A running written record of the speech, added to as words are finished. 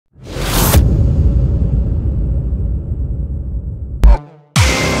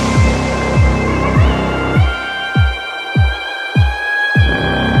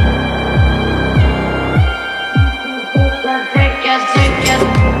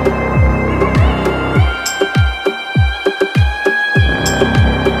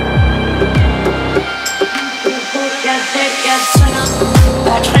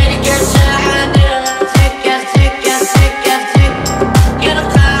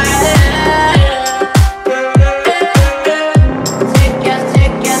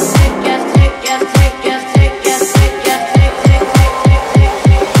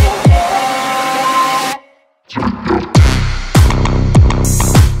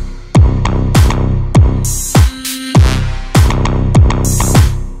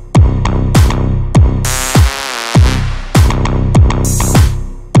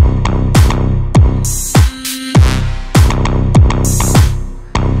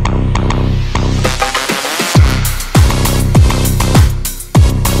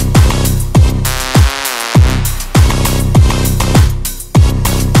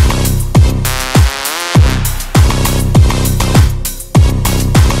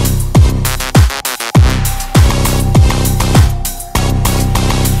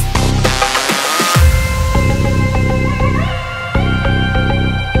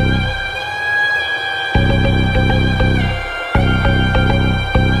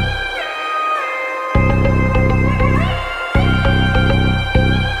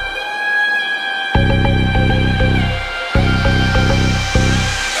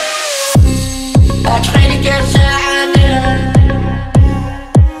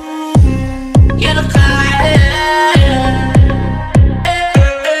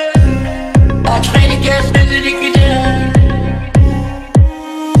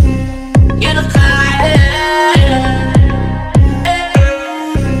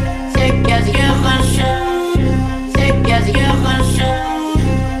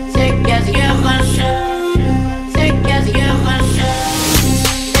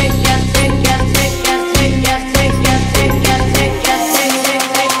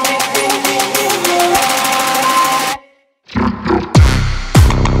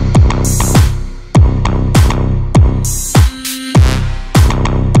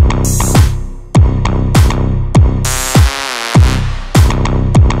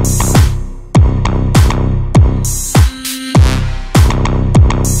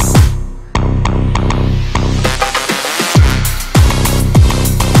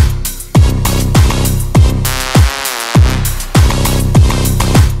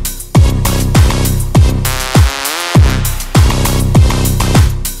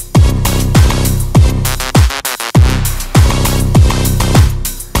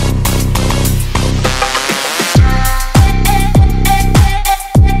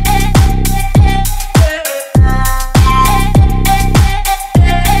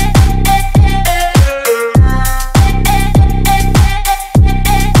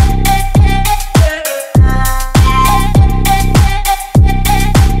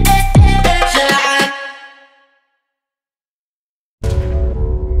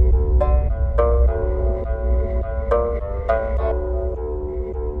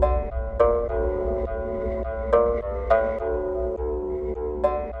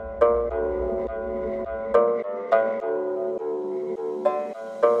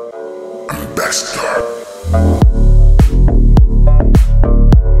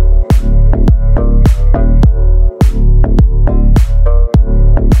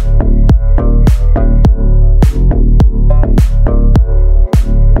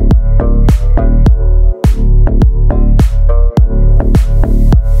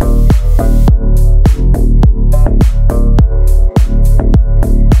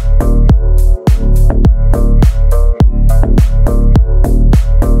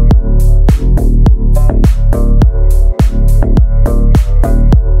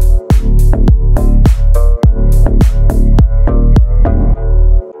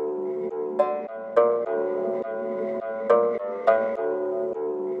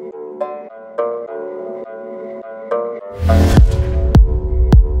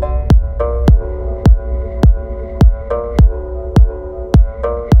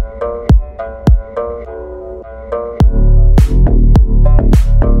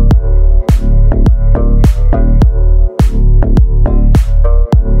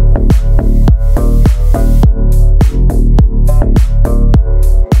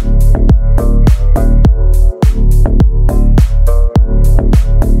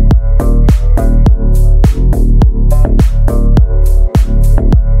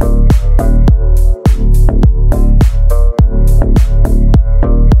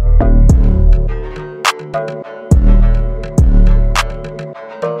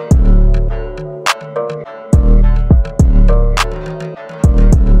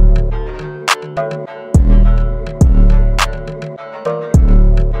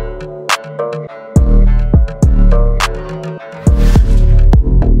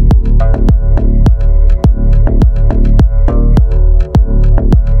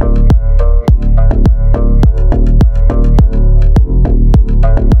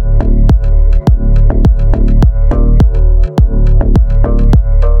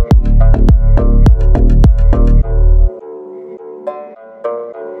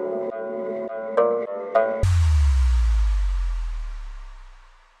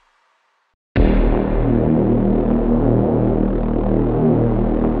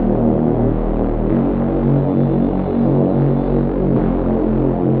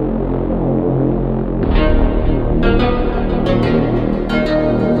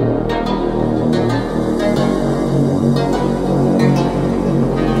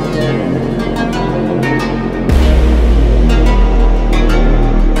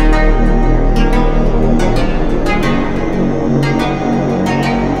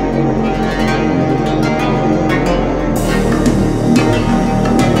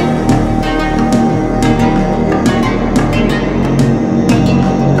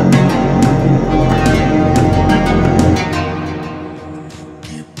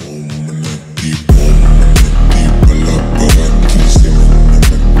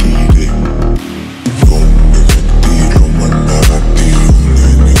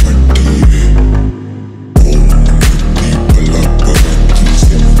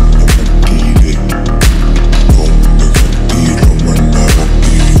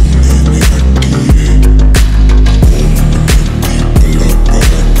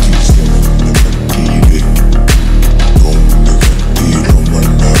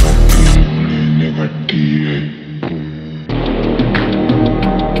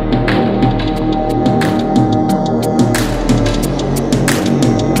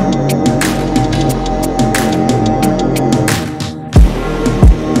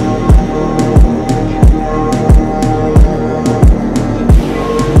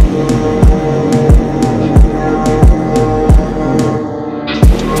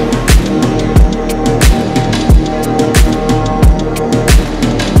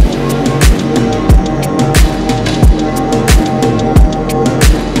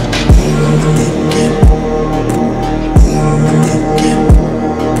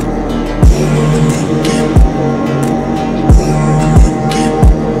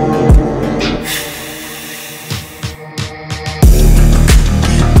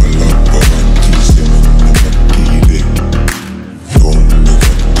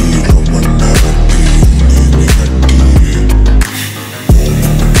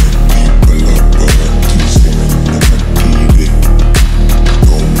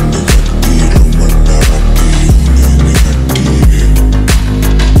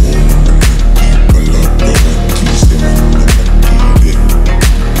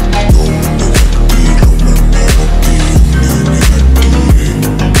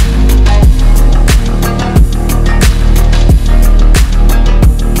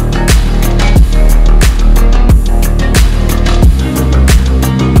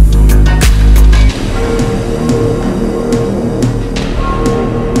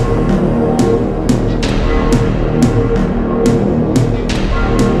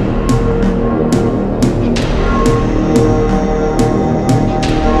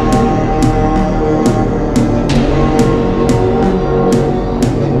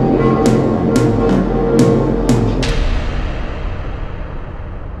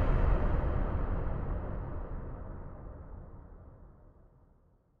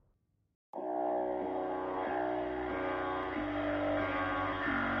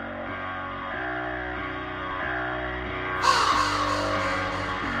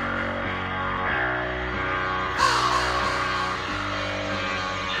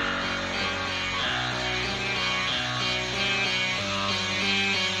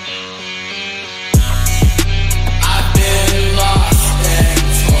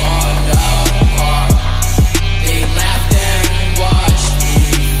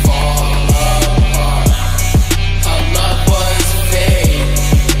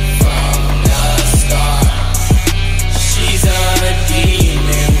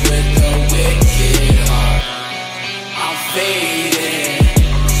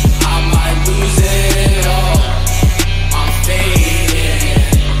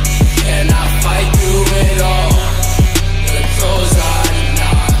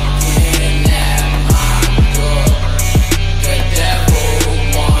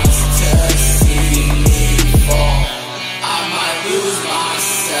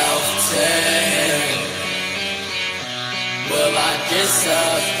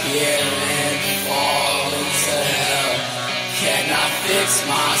fix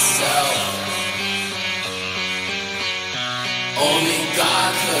myself. Only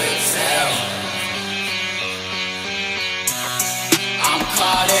God could tell. I'm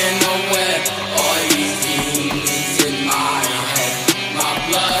caught in the web, all these demons in my head. My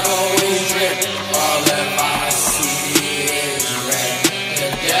blood always drip, all that I see is red. The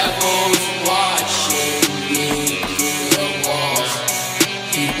devil's watching me through the walls.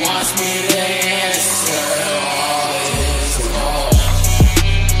 He wants me to answer all his calls.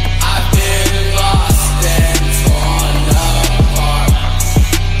 I've been lost and torn apart.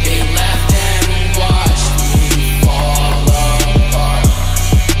 They left and watched me fall apart.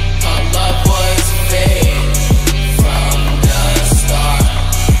 Her love was fake from the start.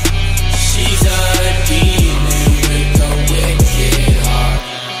 She's a demon with a wicked heart.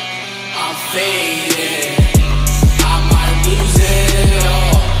 I'm fading, I might lose it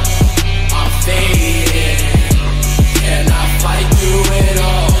all. I'm fading, can I fight through it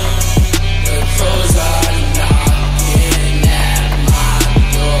all? The crows are knocking at my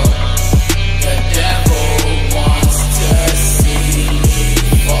door. The devil wants to see me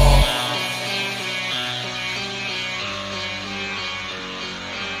fall.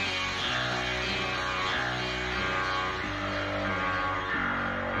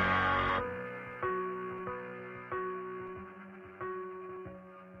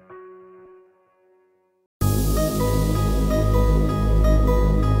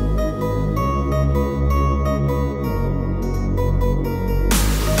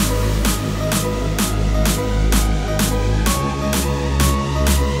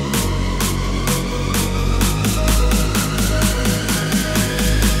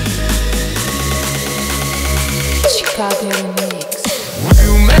 Chicago Mix.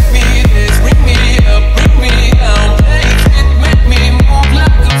 You make me this, bring me up, bring me down. Play it, make me move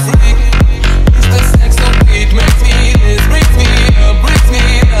like a freak. It's the sex of it, make me this, bring me up, bring me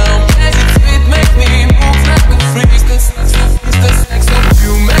down. Play it, make me move like a freak. It's the sex of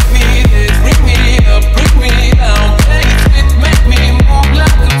you make me this, bring me up, bring me down. Play it, make me move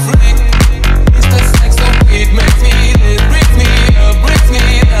like a freak. It's the sex of it, make me this, bring me up, bring me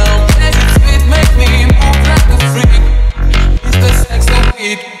down. Play it, make me move like a freak. It's the sex of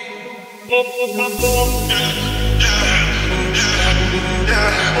it.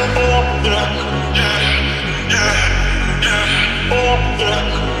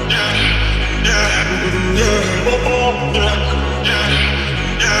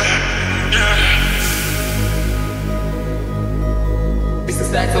 It's the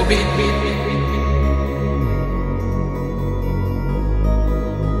sex of it.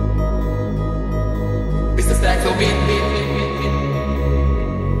 It's the sex of it.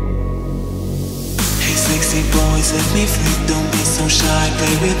 Hey sexy boy, set me free, don't be so shy,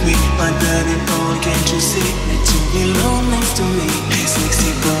 play with me. My daddy boy, can't you see that you belong next to